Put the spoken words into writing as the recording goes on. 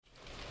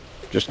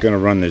Just going to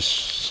run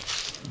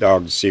this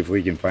dog to see if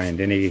we can find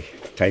any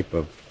type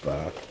of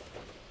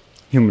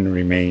human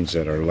remains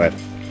that are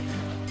left.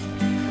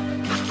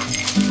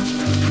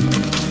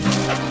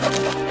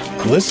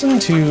 Listen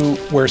to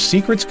Where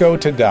Secrets Go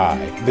to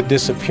Die, The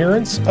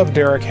Disappearance of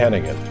Derek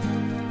Hennigan.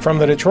 From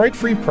the Detroit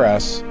Free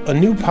Press, a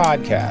new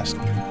podcast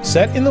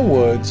set in the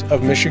woods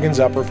of Michigan's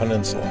Upper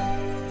Peninsula.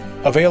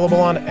 Available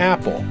on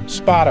Apple,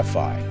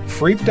 Spotify,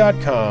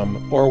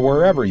 Freep.com, or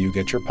wherever you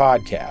get your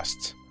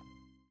podcasts.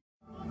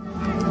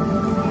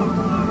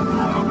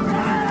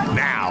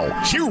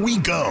 Now, here we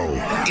go.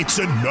 It's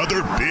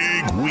another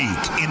big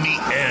week in the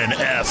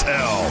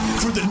NFL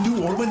for the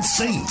New Orleans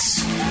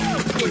Saints.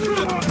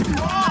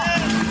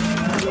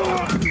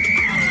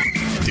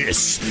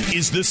 This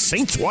is the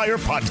Saints Wire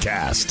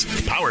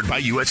Podcast, powered by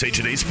USA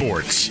Today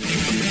Sports.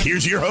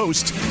 Here's your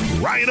host,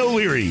 Ryan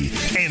O'Leary,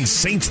 and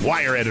Saints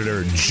Wire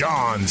editor,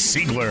 John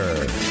Sigler.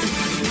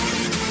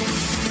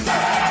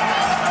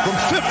 From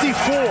 54,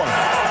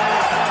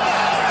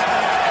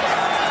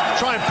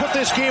 try and put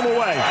this game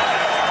away.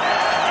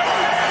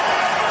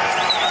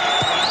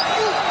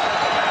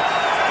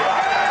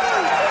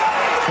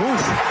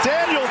 Oof.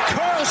 Daniel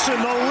Carlson,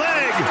 the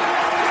leg,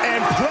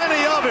 and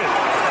plenty of it.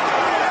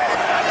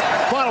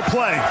 Final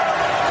play.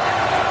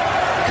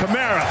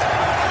 Kamara.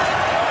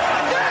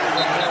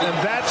 And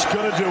that's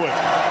going to do it.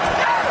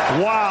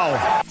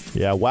 Wow.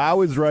 Yeah,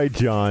 wow is right,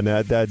 John.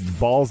 That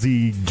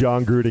ballsy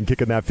John Gruden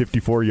kicking that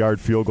 54-yard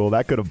field goal,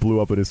 that could have blew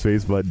up in his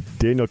face, but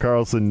Daniel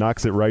Carlson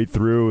knocks it right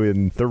through,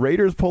 and the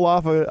Raiders pull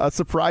off a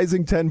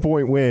surprising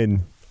 10-point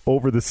win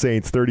over the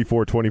Saints,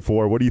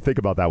 34-24. What do you think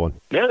about that one?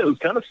 Yeah, it was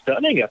kind of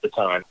stunning at the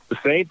time. The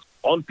Saints,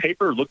 on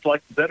paper, looked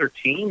like the better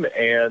team,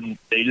 and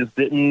they just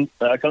didn't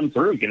come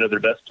through. You know, their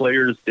best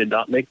players did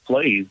not make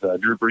plays.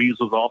 Drew Brees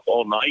was off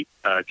all night.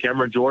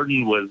 Cameron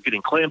Jordan was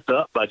getting clamped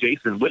up by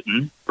Jason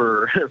Witten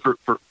for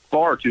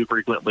far too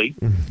frequently.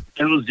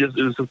 It was just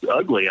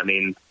ugly. I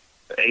mean,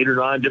 8 or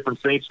 9 different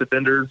Saints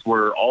defenders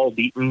were all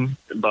beaten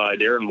by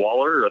Darren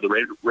Waller,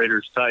 the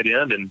Raiders tight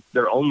end, and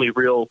their only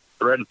real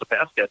threat is the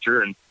pass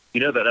catcher. And you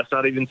know that's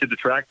not even to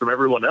detract from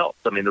everyone else.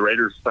 I mean, the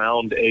Raiders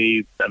found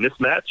a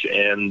mismatch,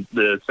 and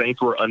the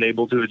Saints were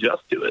unable to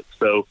adjust to it.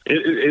 So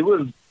it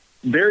was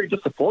very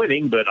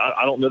disappointing, but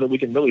I don't know that we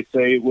can really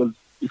say it was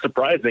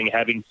surprising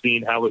having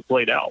seen how it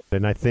played out.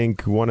 And I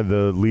think one of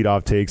the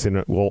leadoff takes,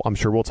 and I'm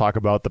sure we'll talk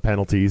about the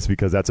penalties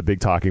because that's a big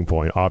talking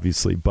point,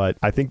 obviously. But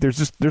I think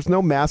there's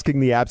no masking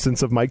the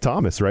absence of Mike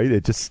Thomas, right?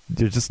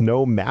 There's just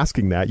no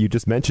masking that. You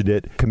just mentioned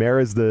it.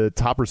 Kamara is the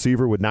top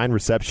receiver with 9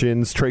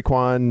 receptions.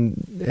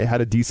 Traquan had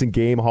a decent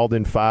game, hauled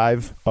in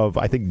 5 of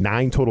I think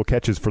 9 total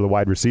catches for the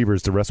wide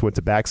receivers. The rest went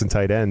to backs and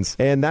tight ends,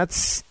 and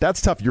that's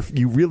tough.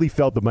 You really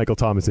felt the Michael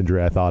Thomas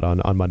injury, I thought,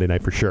 on Monday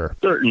night for sure.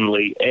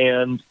 Certainly,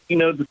 and you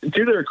know,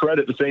 to their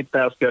credit, the Saints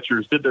pass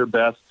catchers did their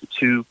best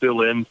to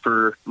fill in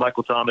for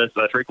Michael Thomas.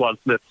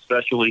 Traquan Smith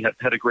especially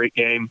had a great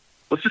game.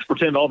 Let's just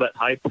pretend all that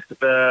hype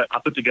that I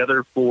put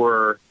together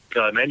for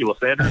Emmanuel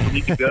Sanders a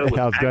week ago.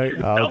 That's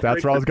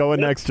where I was going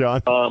next,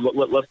 John.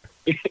 Let's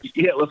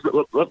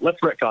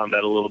retcon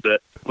that a little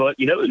bit. But,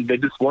 you know, they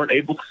just weren't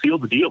able to seal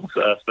the deals,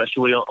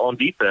 especially on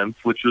defense,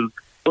 which was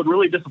what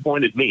really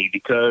disappointed me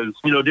because,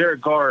 you know,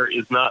 Derek Carr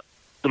is not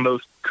the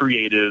most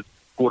creative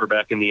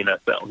quarterback in the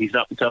NFL. He's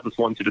not the toughest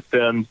one to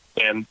defend,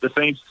 and the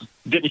Saints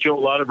didn't show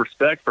a lot of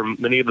respect for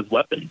many of his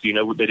weapons. You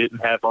know, they didn't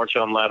have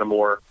Marshawn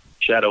Lattimore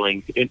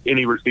shadowing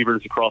any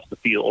receivers across the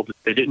field.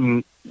 They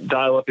didn't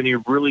dial up any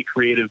really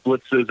creative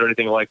blitzes or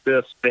anything like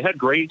this. They had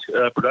great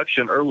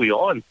production early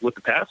on with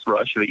the pass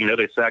rush. You know,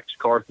 they sacked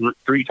Carr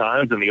 3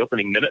 times in the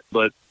opening minute,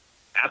 but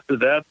after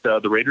that,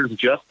 the Raiders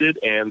adjusted,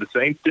 and the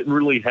Saints didn't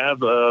really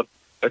have a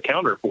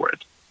counter for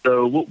it.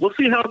 So we'll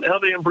see how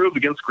they improve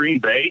against Green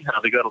Bay.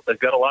 They've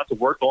got a lot to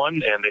work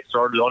on, and they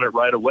started on it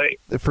right away.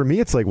 For me,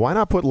 it's like, why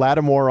not put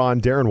Lattimore on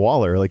Darren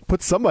Waller? Like,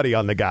 put somebody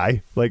on the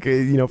guy. Like,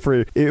 you know,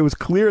 it was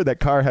clear that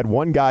Carr had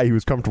one guy he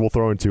was comfortable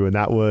throwing to, and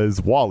that was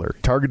Waller.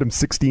 Targeted him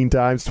 16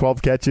 times,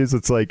 12 catches.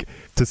 It's like,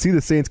 to see the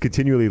Saints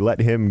continually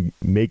let him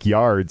make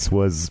yards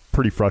was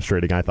pretty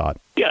frustrating, I thought.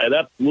 Yeah, it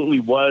absolutely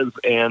was.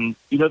 And,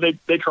 you know,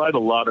 they tried a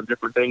lot of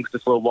different things to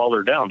slow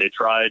Waller down. They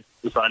tried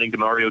assigning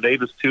Demario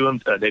Davis to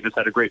him. Davis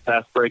had a great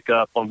pass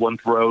breakup on one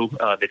throw.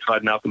 They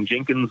tried Malcolm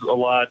Jenkins a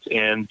lot,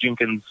 and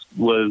Jenkins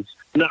was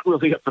not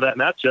really up for that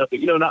matchup. But,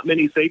 you know, not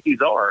many safeties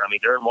are. I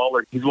mean, Darren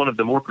Waller, he's one of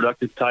the more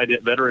productive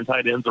veteran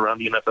tight ends around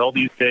the NFL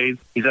these days.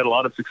 He's had a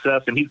lot of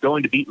success, and he's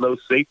going to beat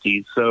most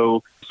safeties.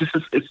 So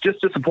it's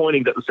just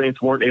disappointing that the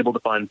Saints weren't able to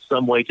find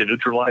some way to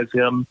neutralize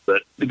him.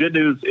 But the good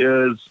news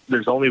is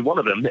there's only one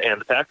of them,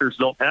 and the Packers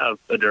don't have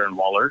a Darren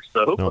Waller.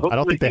 So I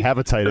don't think they have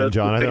a tight end,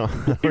 John. I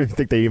don't even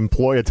think they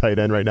employ a tight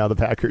end right now, the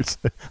Packers.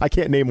 I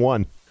can't name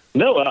one.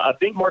 No, I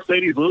think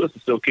Mercedes Lewis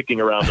is still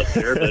kicking around up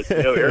there. But,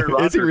 you know, Aaron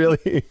Rodgers, is he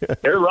really?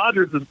 Aaron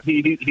Rodgers,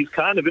 he's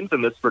kind of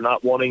infamous for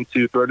not wanting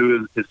to throw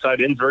to his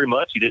tight ends very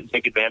much. He didn't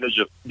take advantage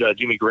of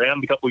Jimmy Graham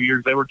the couple of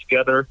years they were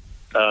together.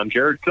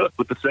 Jared Cook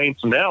with the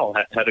Saints now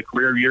had a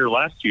career year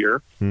last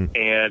year,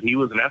 and he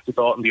was an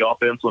afterthought in the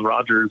offense when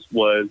Rodgers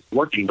was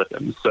working with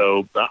him.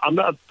 So I'm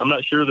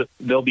not sure that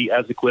they'll be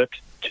as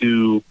equipped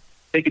to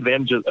take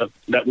advantage of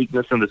that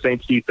weakness in the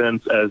Saints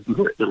defense as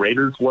the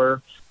Raiders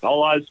were.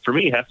 All eyes for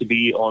me have to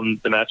be on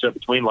the matchup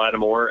between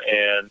Lattimore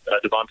and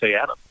Devontae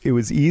Adams. It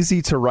was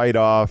easy to write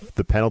off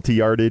the penalty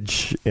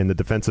yardage and the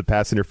defensive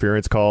pass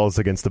interference calls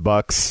against the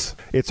Bucs.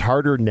 It's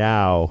harder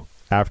now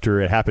after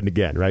it happened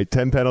again, right?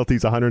 10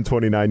 penalties,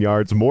 129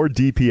 yards, more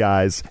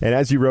DPIs. And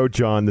as you wrote,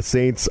 John, the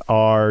Saints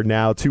are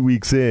now 2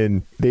 weeks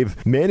in.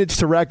 They've managed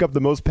to rack up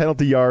the most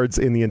penalty yards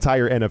in the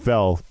entire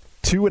NFL.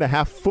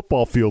 2.5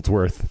 football fields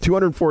worth,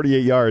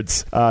 248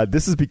 yards.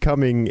 This is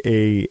becoming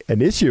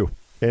an issue.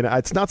 And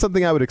it's not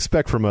something I would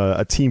expect from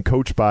a team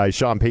coached by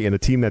Sean Payton, a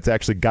team that's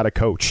actually got a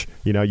coach.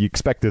 You know, you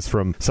expect this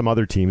from some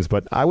other teams,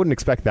 but I wouldn't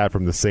expect that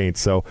from the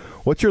Saints. So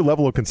what's your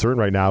level of concern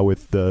right now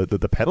with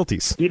the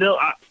penalties? You know,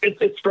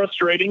 it's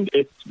frustrating.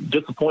 It's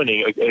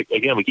disappointing.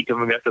 Again, we keep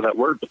coming back to that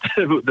word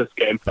with this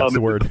game. That's the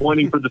word. It's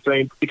disappointing for the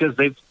Saints because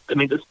this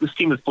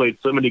team has played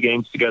so many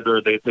games together.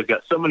 They've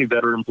got so many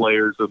veteran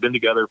players who have been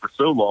together for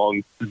so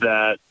long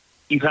that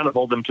you kind of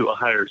hold them to a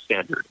higher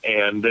standard,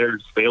 and they're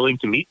failing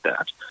to meet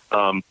that.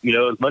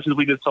 As much as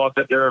we just talked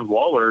about Darren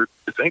Waller,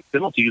 the Saints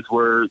penalties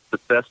were the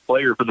best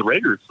player for the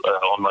Raiders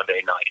on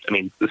Monday night. I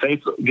mean, the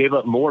Saints gave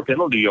up more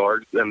penalty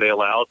yards than they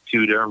allowed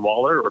to Darren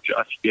Waller or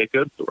Josh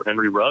Jacobs or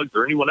Henry Ruggs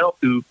or anyone else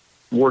who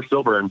wore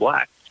silver and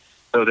black.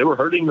 So they were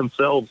hurting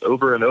themselves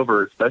over and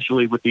over,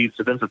 especially with these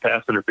defensive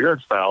pass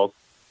interference fouls.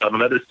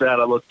 Another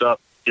stat I looked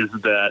up is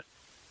that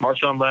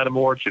Marshawn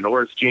Lattimore,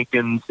 Janoris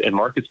Jenkins, and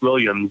Marcus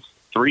Williams,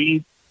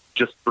 three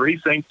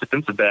Saints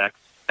defensive backs,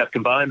 have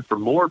combined for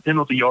more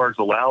penalty yards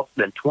allowed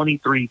than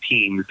 23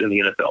 teams in the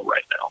NFL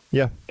right now.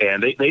 Yeah.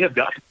 And they have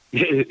got –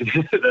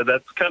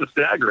 that's kind of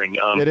staggering.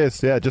 It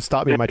is. Yeah, it just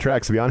stopped me in my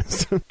tracks, to be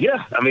honest.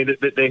 Yeah. I mean,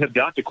 they have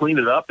got to clean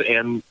it up.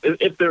 And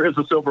if there is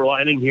a silver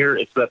lining here,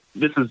 it's that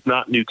this is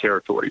not new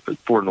territory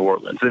for New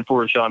Orleans and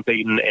for Sean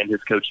Payton and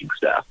his coaching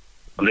staff.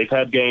 They've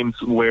had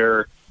games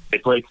where they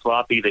played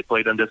sloppy, they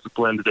played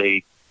undisciplined,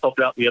 they helped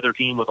out the other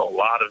team with a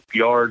lot of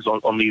yards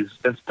on these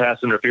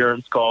pass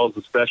interference calls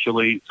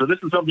especially. So this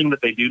is something that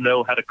they do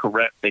know how to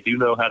correct. They do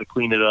know how to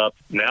clean it up.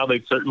 Now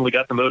they've certainly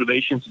got the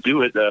motivation to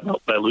do it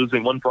by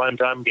losing one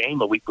primetime game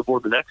a week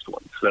before the next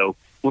one. So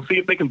we'll see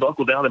if they can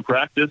buckle down in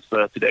practice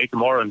today,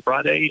 tomorrow, and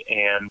Friday,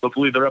 and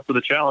hopefully they're up to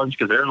the challenge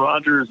because Aaron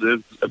Rodgers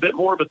is a bit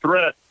more of a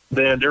threat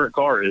than Derek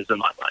Carr is in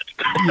my mind.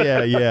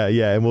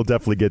 Yeah, and we'll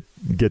definitely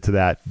get to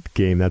that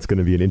game. That's going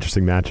to be an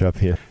interesting matchup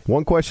here.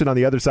 One question on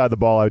the other side of the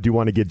ball I do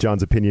want to get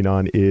John's opinion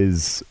on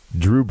is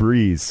Drew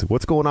Brees.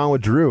 What's going on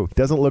with Drew?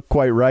 Doesn't look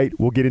quite right.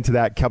 We'll get into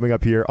that coming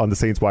up here on the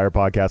Saints Wire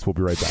podcast. We'll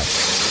be right back.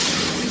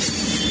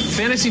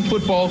 Fantasy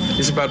football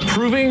is about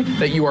proving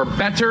that you are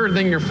better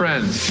than your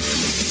friends.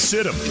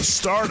 Sit 'em,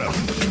 start 'em.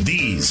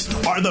 These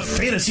are the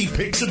fantasy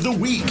picks of the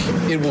week.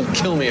 It will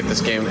kill me if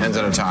this game ends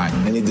in a tie.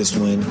 I need this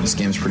win. This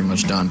game's pretty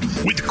much done.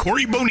 With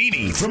Corey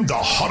Bonini from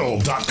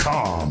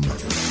thehuddle.com.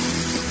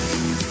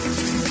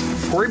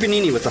 Corey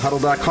Bonini with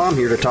thehuddle.com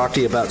here to talk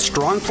to you about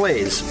strong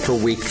plays for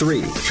Week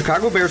 3.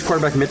 Chicago Bears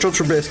quarterback Mitchell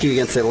Trubisky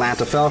against the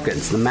Atlanta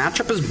Falcons. The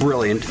matchup is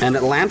brilliant, and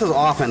Atlanta's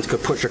offense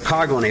could put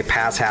Chicago in a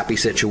pass-happy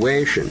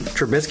situation.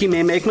 Trubisky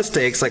may make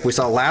mistakes like we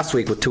saw last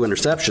week with 2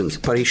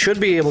 interceptions, but he should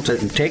be able to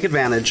take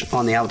advantage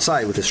on the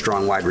outside with his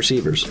strong wide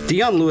receivers.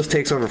 Dion Lewis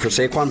takes over for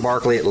Saquon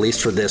Barkley at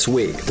least for this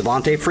week.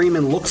 Devontae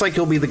Freeman looks like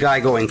he'll be the guy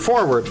going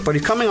forward, but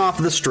he's coming off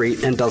the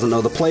street and doesn't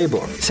know the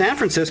playbook. San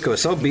Francisco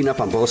is so beaten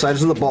up on both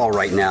sides of the ball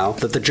right now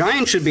that the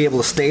Giants should be able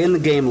to stay in the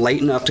game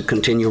late enough to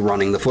continue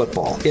running the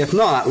football. If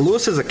not,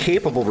 Lewis is a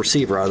capable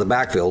receiver out of the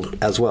backfield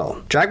as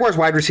well. Jaguars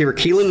wide receiver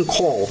Keelan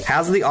Cole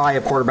has the eye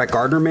of quarterback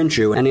Gardner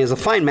Minshew, and he has a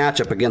fine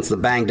matchup against the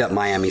banged-up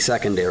Miami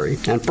secondary.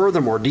 And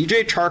furthermore,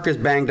 DJ Chark is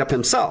banged up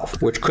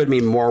himself, which could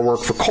mean more work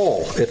for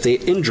Cole if the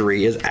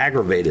injury is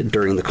aggravated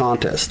during the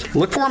contest.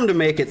 Look for him to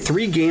make it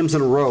 3 games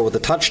in a row with a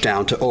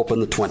touchdown to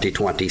open the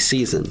 2020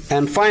 season.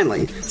 And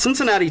finally,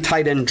 Cincinnati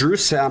tight end Drew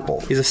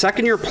Sample. He's a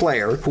second-year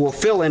player who will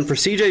fill in for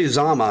CJ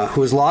Uzomah,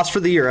 who is lost for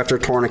the year after a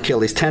torn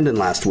Achilles tendon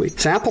last week.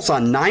 Sample saw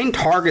 9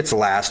 targets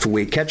last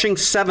week, catching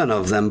 7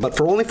 of them, but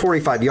for only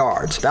 45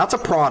 yards. That's a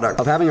product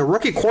of having a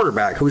rookie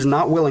quarterback who's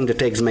not willing to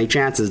take as many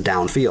chances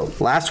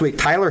downfield. Last week,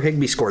 Tyler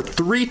Higbee scored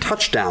 3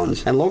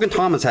 touchdowns, and Logan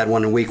Thomas had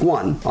one in week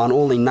 1 on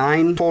only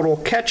 9 total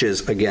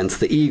catches against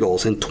the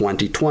Eagles in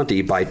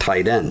 2020 by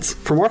tight ends.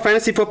 For more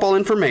fantasy football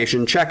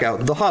information, check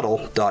out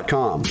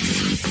thehuddle.com.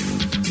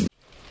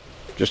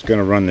 Just going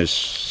to run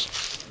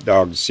this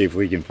dog to see if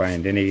we can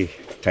find any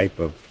type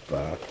of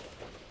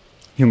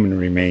human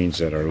remains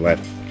that are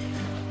left.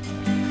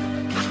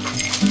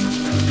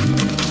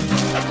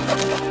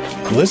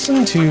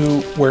 Listen to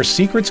Where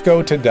Secrets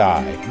Go to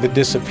Die, The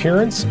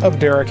Disappearance of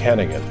Derek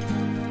Hennigan.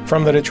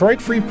 From the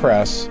Detroit Free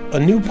Press, a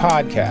new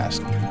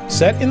podcast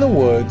set in the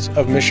woods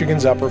of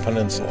Michigan's Upper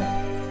Peninsula.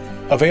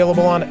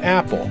 Available on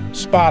Apple,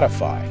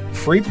 Spotify,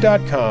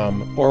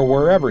 Freep.com, or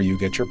wherever you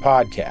get your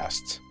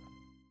podcasts.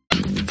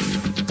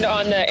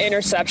 On the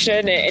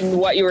interception and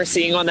what you were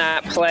seeing on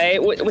that play,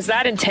 was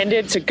that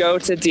intended to go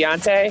to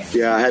Deontay?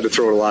 Yeah, I had to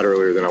throw it a lot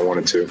earlier than I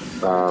wanted to.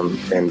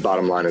 And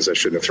bottom line is I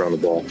shouldn't have thrown the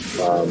ball.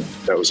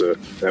 That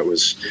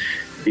was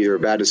either a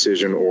bad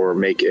decision or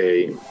make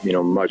a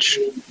much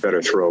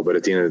better throw. But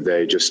at the end of the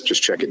day, just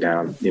check it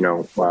down.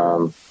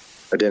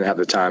 I didn't have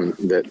the time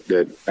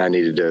that I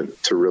needed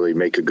to really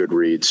make a good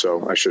read.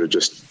 So I should have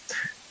just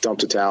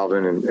dumped to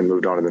Talvin and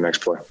moved on to the next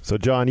play. So,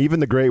 John,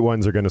 even the great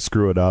ones are going to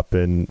screw it up,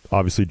 and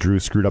obviously Drew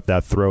screwed up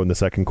that throw in the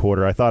second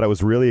quarter. I thought it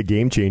was really a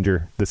game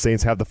changer. The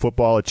Saints have the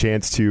football, a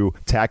chance to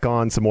tack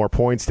on some more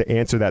points to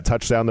answer that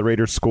touchdown the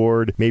Raiders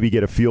scored, maybe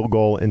get a field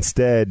goal.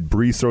 Instead,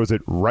 Brees throws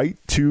it right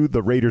to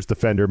the Raiders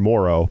defender,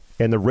 Morrow,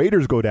 and the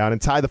Raiders go down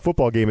and tie the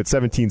football game at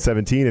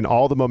 17-17, and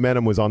all the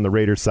momentum was on the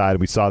Raiders'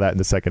 side. We saw that in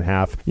the second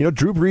half.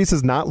 Drew Brees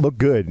has not looked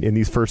good in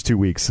these first 2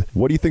 weeks.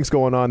 What do you think's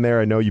going on there?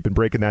 I know you've been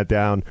breaking that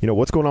down.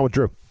 What's going on with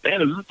Drew? Man,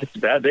 it was just a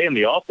bad day in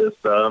the office.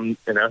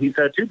 Now he's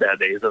had 2 bad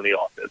days in the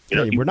office.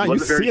 We're not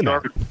used to seeing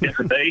that.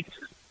 Tampa Bay.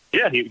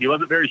 Yeah, he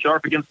wasn't very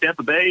sharp against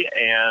Tampa Bay,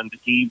 and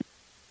he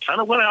kind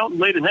of went out and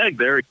laid an egg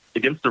there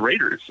against the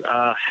Raiders.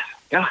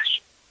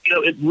 Gosh,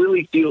 it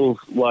really feels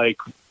like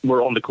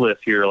we're on the cliff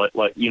here,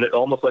 like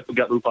almost like we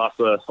got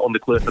Mufasa on the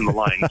cliff in The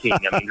Lion King.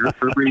 I mean, Drew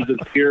Brees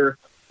is here,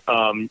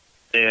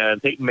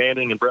 and Peyton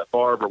Manning and Brett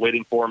Favre are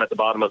waiting for him at the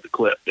bottom of the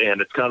cliff,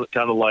 and it's kind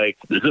of like,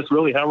 is this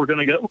really how we're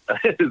going to go?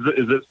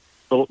 Is this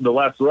the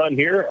last run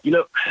here?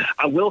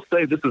 I will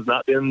say this has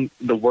not been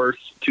the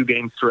worst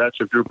 2-game stretch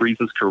of Drew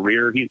Brees'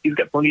 career. He's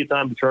got plenty of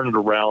time to turn it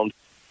around,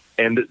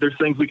 and there's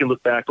things we can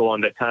look back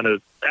on that kind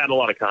of add a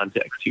lot of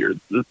context here.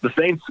 The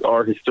Saints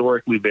are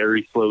historically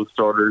very slow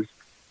starters.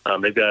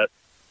 They've got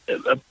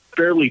a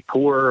fairly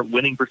poor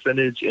winning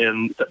percentage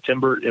in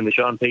September in the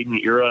Sean Payton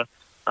era.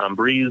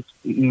 Brees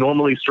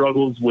normally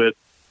struggles with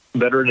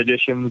veteran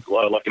additions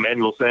like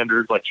Emmanuel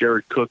Sanders, like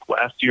Jared Cook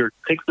last year. It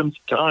takes them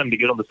time to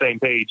get on the same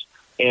page.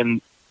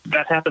 And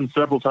that happened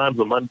several times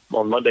on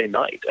Monday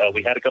night.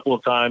 We had a couple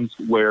of times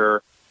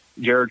where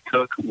Jared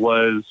Cook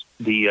was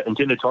the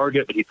intended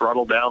target, but he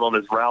throttled down on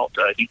his route.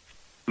 He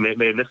may have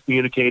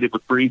miscommunicated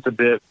with Brees a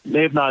bit,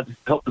 may have not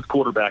helped his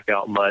quarterback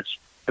out much.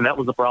 And that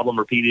was a problem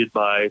repeated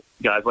by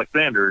guys like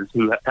Sanders,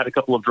 who had a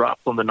couple of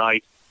drops on the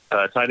night.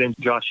 Tight end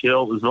Josh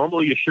Hill is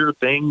normally a sure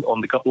thing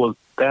on the couple of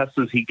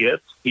passes he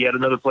gets. He had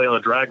another play on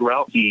a drag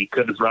route. He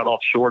cut his route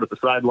off short at the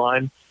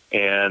sideline,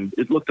 and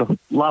it looked a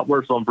lot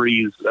worse on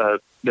Brees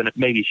than it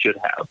maybe should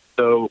have.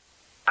 So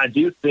I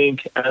do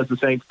think as the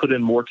Saints put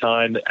in more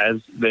time,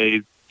 as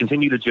they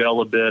continue to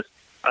gel a bit,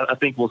 I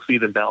think we'll see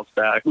them bounce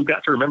back. We've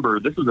got to remember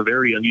this is a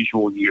very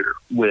unusual year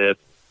with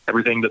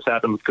everything that's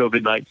happened with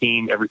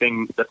COVID-19,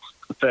 everything that's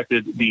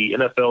affected the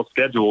NFL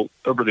schedule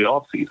over the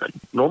offseason.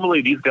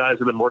 Normally, these guys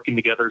have been working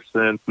together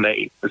since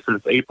May, or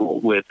since April,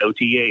 with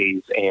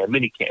OTAs and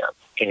minicamp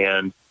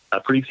and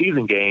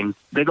preseason games.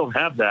 They don't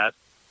have that,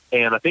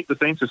 and I think the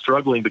Saints are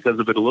struggling because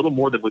of it a little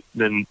more than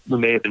we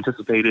may have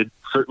anticipated,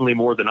 certainly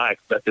more than I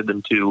expected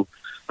them to,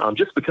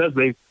 just because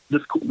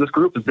this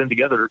group has been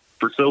together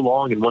for so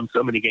long and won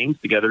so many games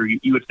together.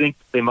 You would think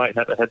they might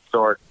have a head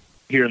start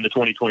here in the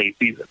 2020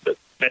 season, but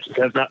that just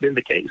has not been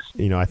the case.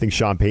 I think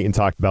Sean Payton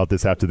talked about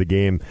this after the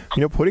game.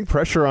 Putting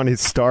pressure on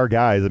his star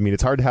guys. I mean,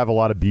 it's hard to have a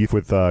lot of beef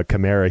with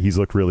Kamara. He's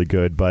looked really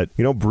good, but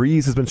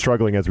Brees has been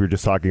struggling, as we were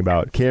just talking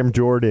about. Cam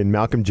Jordan,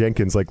 Malcolm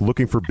Jenkins,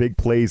 looking for big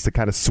plays to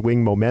kind of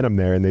swing momentum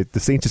there, and the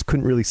Saints just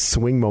couldn't really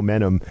swing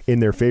momentum in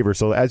their favor.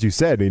 So, as you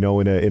said, in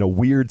a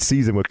weird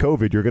season with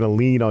COVID, you're going to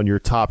lean on your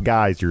top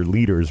guys, your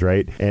leaders,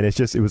 right? And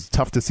it was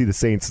tough to see the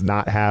Saints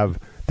not have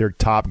their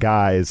top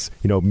guys,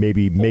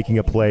 maybe making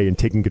a play and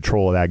taking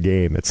control of that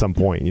game at some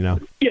point,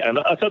 Yeah, and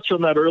I touched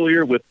on that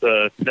earlier with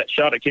that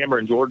shot at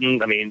Cameron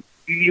Jordan. I mean,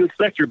 you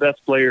expect your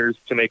best players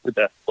to make the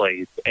best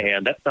plays,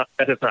 and that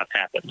has not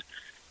happened.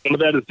 Some of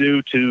that is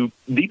due to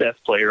the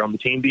best player on the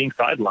team being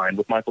sidelined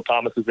with Michael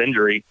Thomas's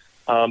injury.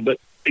 But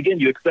again,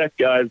 you expect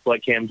guys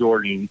like Cam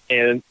Jordan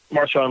and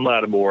Marshawn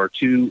Lattimore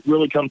to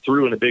really come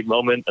through in a big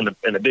moment and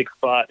in a big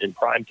spot in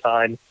prime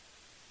time.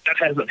 That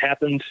hasn't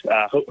happened.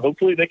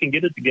 Hopefully they can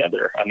get it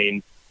together. I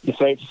mean, the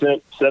Saints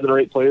sent 7 or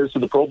 8 players to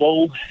the Pro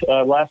Bowl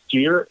last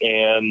year,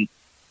 and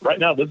right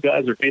now those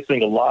guys are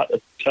facing a lot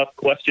of tough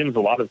questions,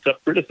 a lot of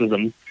tough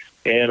criticism,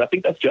 and I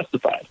think that's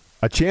justified.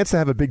 A chance to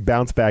have a big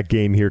bounce-back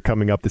game here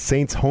coming up. The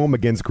Saints home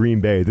against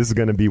Green Bay. This is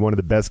going to be one of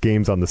the best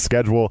games on the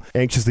schedule.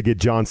 Anxious to get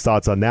John's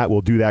thoughts on that.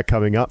 We'll do that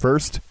coming up.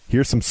 First,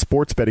 here's some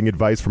sports betting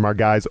advice from our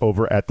guys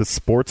over at the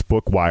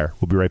Sportsbook Wire.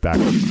 We'll be right back.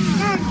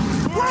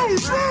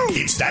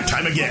 It's that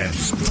time again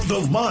for the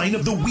line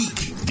of the week.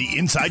 The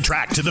inside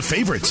track to the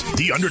favorites,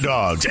 the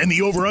underdogs, and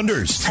the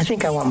over-unders. I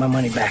think I want my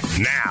money back.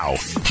 Now,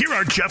 here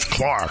are Jeff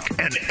Clark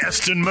and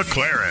Eston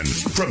McLaren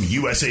from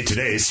USA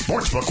Today's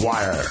Sportsbook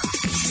Wire.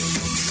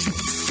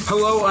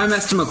 Hello, I'm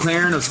Eston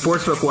McLaren of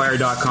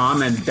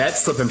SportsbookWire.com and Bet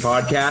Slippin'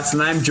 Podcast,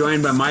 and I'm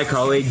joined by my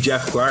colleague,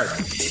 Jeff Clark.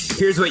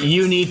 Here's what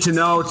you need to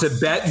know to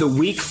bet the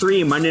Week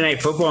 3 Monday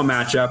Night Football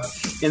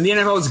matchup in the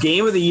NFL's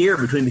Game of the Year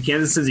between the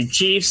Kansas City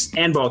Chiefs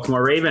and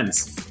Baltimore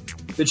Ravens.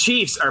 The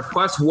Chiefs are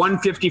plus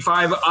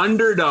 155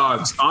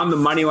 underdogs on the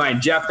money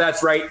line. Jeff,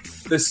 that's right.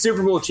 The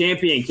Super Bowl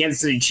champion,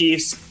 Kansas City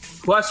Chiefs,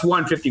 plus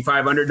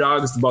 155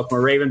 underdogs. The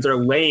Baltimore Ravens are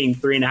laying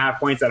 3.5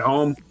 points at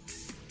home.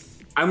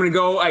 I'm going to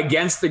go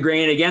against the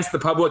grain, against the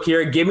public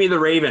here. Give me the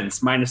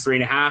Ravens, minus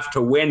 3.5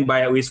 to win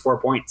by at least 4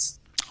 points.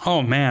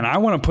 Oh, man, I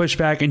want to push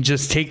back and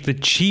just take the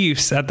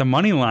Chiefs at the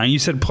money line. You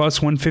said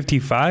plus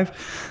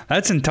 155?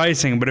 That's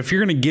enticing, but if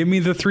you're going to give me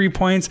the 3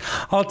 points,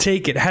 I'll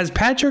take it. Has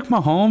Patrick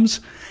Mahomes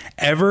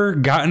ever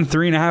gotten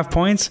 3.5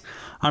 points?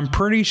 I'm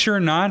pretty sure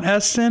not,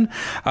 Eston.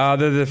 The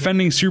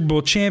defending Super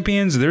Bowl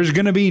champions. There's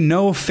going to be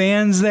no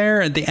fans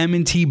there at the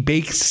M&T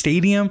Bank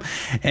Stadium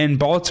in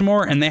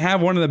Baltimore, and they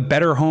have one of the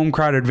better home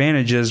crowd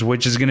advantages,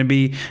 which is going to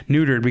be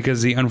neutered because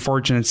of the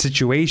unfortunate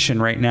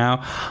situation right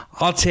now.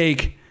 I'll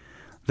take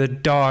the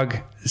dog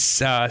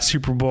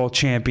Super Bowl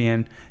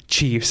champion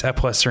Chiefs at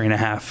plus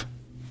 3.5.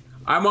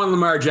 I'm on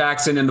Lamar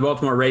Jackson and the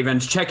Baltimore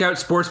Ravens. Check out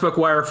Sportsbook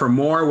Wire for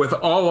more with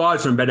all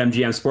odds from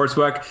BetMGM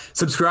Sportsbook.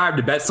 Subscribe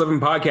to Bet Slippin'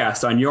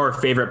 Podcast on your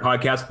favorite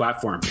podcast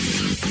platform.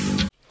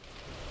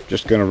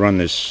 Just going to run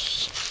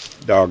this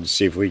dog to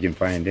see if we can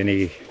find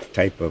any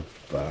type of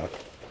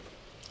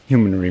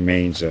human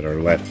remains that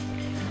are left.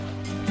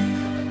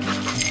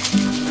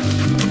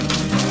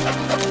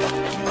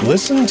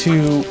 Listen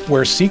to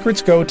Where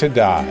Secrets Go to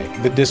Die,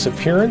 The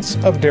Disappearance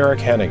of Derek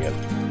Hennigan.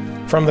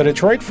 From the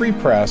Detroit Free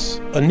Press,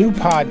 a new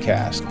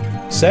podcast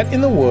set in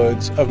the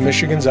woods of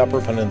Michigan's Upper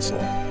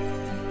Peninsula.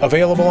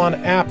 Available on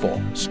Apple,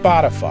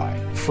 Spotify,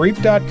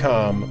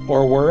 Freep.com,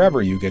 or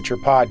wherever you get your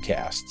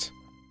podcasts.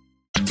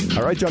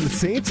 All right, John, the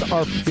Saints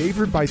are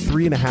favored by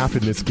 3.5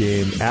 in this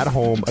game at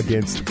home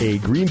against a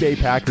Green Bay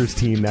Packers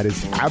team that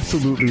is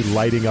absolutely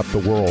lighting up the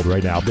world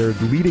right now. They're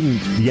leading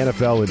the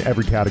NFL in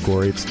every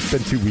category. It's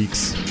been 2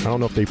 weeks. I don't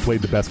know if they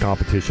played the best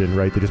competition,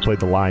 right? They just played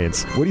the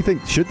Lions. What do you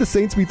think? Should the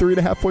Saints be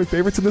 3.5-point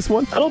favorites in this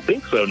one? I don't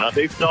think so. Not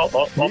based off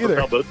of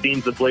how both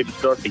teams have played to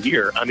start the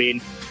year. I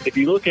mean, if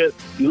you look at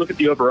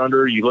the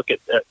over/under, you look at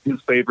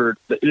who's favored,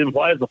 it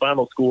implies the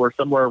final score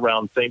somewhere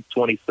around Saints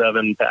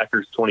 27,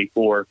 Packers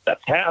 24.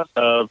 That's half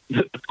of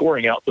the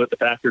scoring output the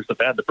Packers have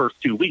had the first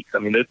 2 weeks. I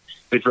mean,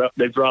 they've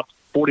dropped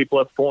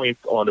 40-plus points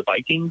on the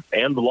Vikings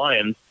and the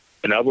Lions,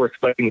 and now we're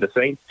expecting the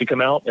Saints to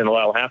come out and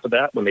allow half of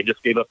that when they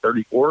just gave up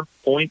 34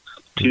 points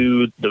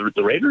to the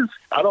Raiders.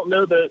 I don't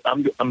know that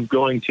I'm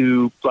going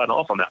to sign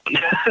off on that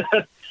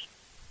one.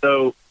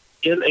 So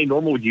in a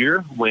normal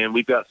year when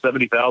we've got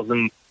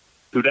 70,000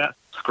 who that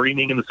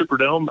screaming in the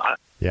Superdome,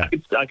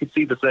 I could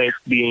see the Saints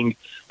being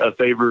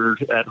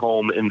favored at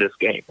home in this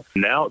game.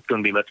 Now it's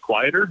going to be much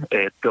quieter.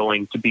 It's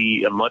going to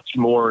be a much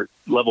more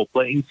level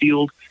playing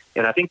field,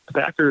 and I think the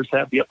Packers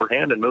have the upper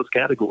hand in most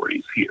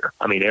categories here.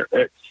 I mean,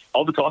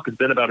 all the talk has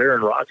been about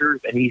Aaron Rodgers,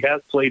 and he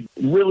has played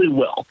really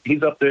well.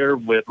 He's up there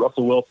with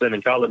Russell Wilson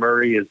and Kyler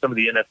Murray as some of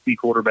the NFC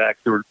quarterbacks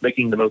who are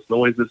making the most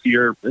noise this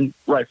year, and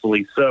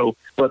rightfully so.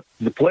 But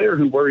the player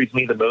who worries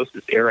me the most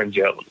is Aaron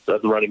Jones, the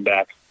running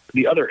back.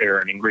 The other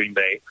Aaron in Green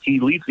Bay. He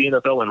leads the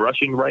NFL in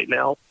rushing right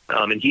now,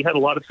 and he had a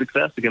lot of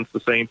success against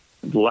the Saints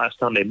the last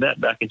time they met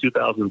back in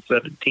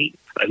 2017.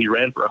 He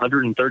ran for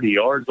 130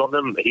 yards on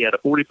them. He had a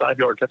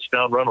 45-yard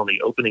touchdown run on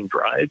the opening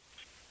drive.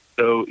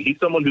 So he's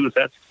someone who has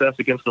had success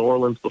against New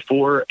Orleans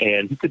before,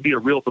 and he could be a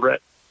real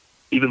threat,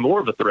 even more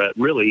of a threat,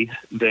 really,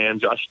 than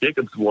Josh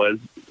Jacobs was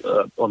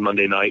on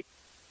Monday night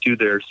to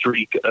their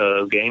streak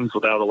of games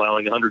without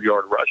allowing a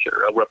 100-yard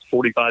rusher. We're up to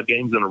 45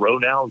 games in a row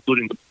now,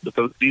 including the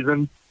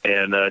postseason.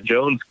 And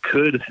Jones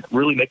could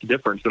really make a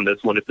difference in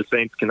this one if the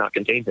Saints cannot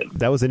contain him.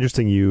 That was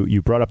interesting.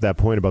 You brought up that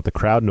point about the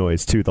crowd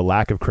noise, too, the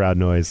lack of crowd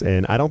noise.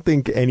 And I don't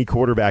think any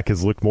quarterback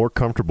has looked more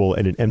comfortable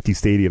in an empty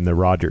stadium than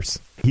Rodgers.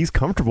 He's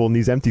comfortable in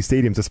these empty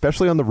stadiums,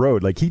 especially on the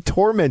road. Like, he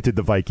tormented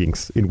the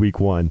Vikings in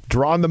week 1,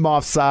 drawing them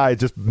off side,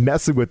 just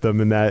messing with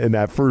them in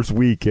that first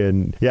week.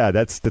 And, yeah,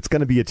 that's going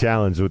to be a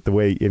challenge with the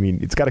way, I mean,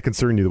 it's got to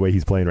concern you the way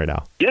he's playing right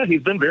now. Yeah,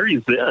 he's been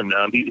very zen.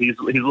 He's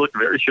looked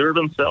very sure of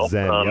himself.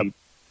 Zen, yep.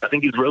 I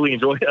think he's really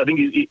enjoyed. I think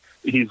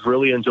he's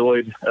really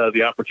enjoyed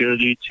the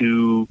opportunity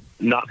to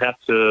not have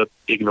to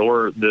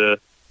ignore the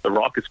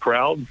raucous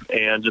crowds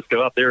and just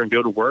go out there and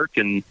go to work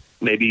and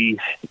maybe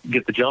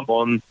get the jump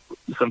on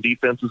some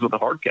defenses with a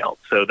hard count.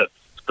 So that's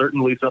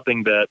certainly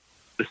something that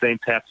the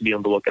Saints have to be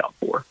on the lookout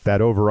for. That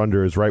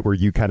over/under is right where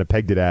you kind of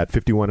pegged it at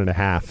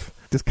 51.5.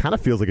 This kind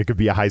of feels like it could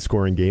be a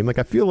high-scoring game. Like,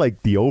 I feel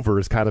like the over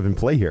is kind of in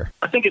play here.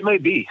 I think it may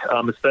be,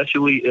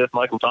 especially if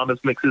Michael Thomas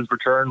makes his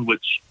return,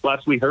 which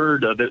last we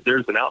heard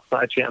there's an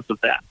outside chance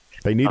of that.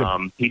 They need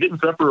him. He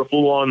didn't suffer a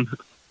full-on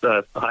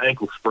high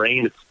ankle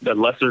sprain. It's a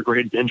lesser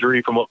grade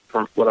injury from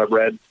what I've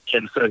read.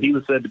 And so he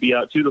was said to be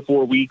out 2 to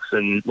 4 weeks,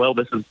 and, well,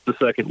 this is the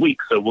second week.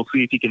 So we'll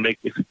see if he can make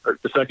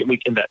the second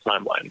week in that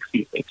timeline,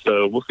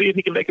 So we'll see if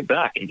he can make it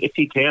back. And if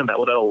he can, that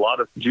would add a lot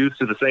of juice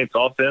to the Saints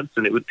offense,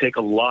 and it would take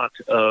a lot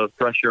of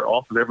pressure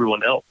off of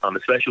everyone else,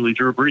 especially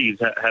Drew Brees,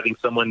 having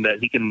someone that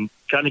he can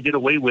kind of get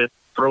away with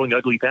throwing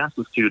ugly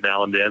passes to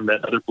now and then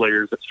that other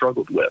players have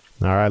struggled with.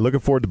 All right, looking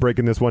forward to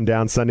breaking this one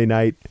down Sunday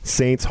night.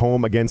 Saints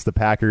home against the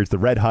Packers, the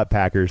Red Hot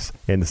Packers,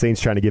 and the Saints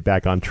trying to get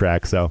back on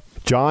track. So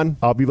John,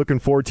 I'll be looking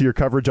forward to your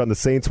coverage on the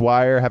Saints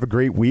Wire. Have a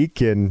great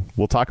week, and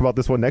we'll talk about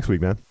this one next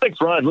week, man. Thanks,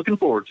 Ryan. Looking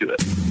forward to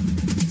it.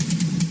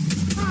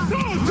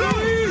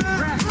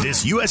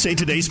 This USA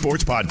Today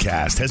Sports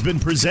Podcast has been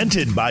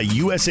presented by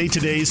USA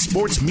Today's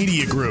Sports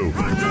Media Group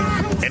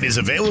and is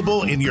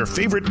available in your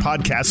favorite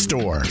podcast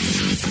store.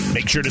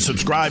 Make sure to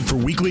subscribe for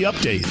weekly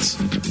updates,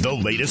 the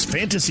latest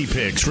fantasy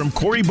picks from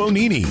Corey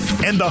Bonini,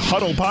 and the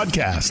Huddle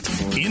Podcast,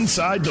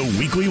 Inside the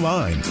Weekly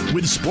Line,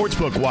 with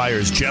Sportsbook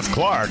Wire's Jeff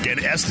Clark and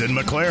Eston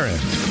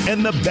McLaren,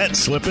 and the Bet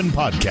Slippin'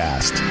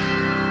 Podcast.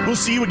 We'll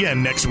see you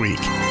again next week.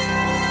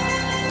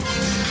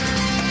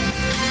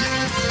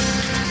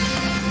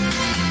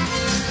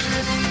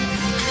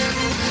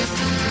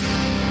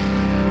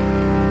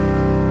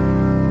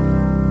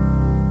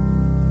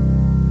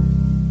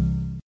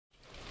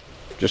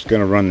 Just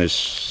going to run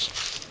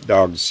this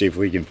dog to see if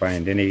we can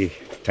find any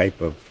type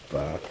of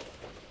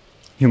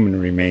human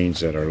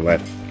remains that are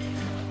left.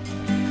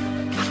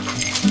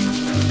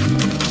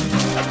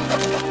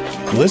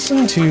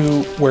 Listen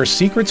to Where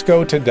Secrets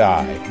Go to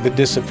Die, The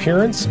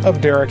Disappearance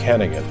of Derek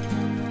Hennigan.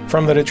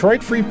 From the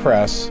Detroit Free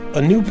Press,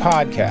 a new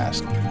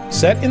podcast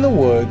set in the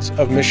woods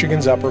of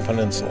Michigan's Upper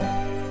Peninsula.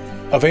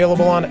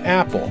 Available on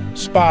Apple,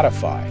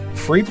 Spotify,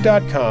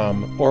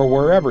 Freep.com, or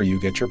wherever you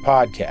get your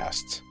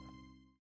podcasts.